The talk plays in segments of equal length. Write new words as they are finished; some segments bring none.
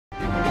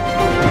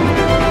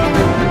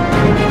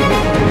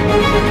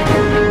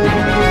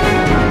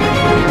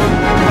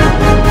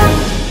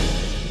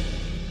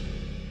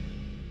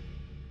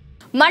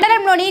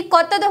మండలంలోని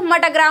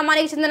కొత్తదొమ్మట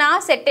గ్రామానికి చెందిన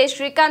సెట్టే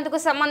శ్రీకాంత్కు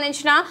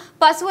సంబంధించిన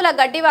పశువుల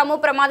గడ్డివాము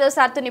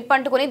ప్రమాదవశాత్తు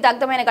నిప్పంటుకుని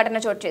దగ్ధమైన ఘటన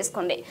చోటు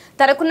చేసుకుంది.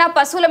 తనకున్న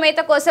పశువుల మేత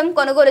కోసం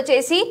కొనుగోలు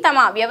చేసి తమ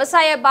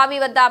వ్యవసాయ బావి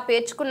వద్ద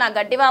పేర్చుకున్న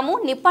గడ్డివాము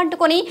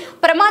నిప్పంటుకుని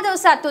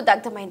ప్రమాదవశాత్తు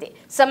దగ్ధమైంది.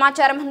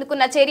 సమాచారం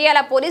అందుకున్న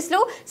చర్యాల పోలీసులు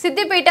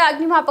సిద్దిపేట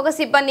అగ్నిమాపక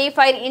సిబ్బంది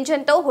ఫైర్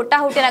ఇంజన్తో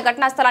హుటాహుటిన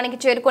ఘటనా స్థలానికి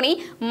చేరుకుని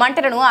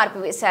మంటలను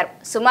ఆర్పివేశారు.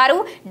 సుమారు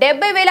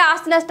 70,000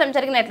 ఆస్తి నష్టం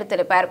జరిగినట్లు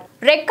తెలిపారు.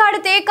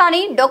 రెక్కాడితే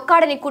కానీ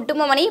డొక్కాడని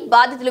కుటుంబమని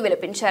బాధితులు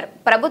విలపించారు.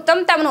 ప్రభుత్వం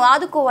తమను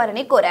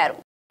ఆదుకోవాలని కోరారు.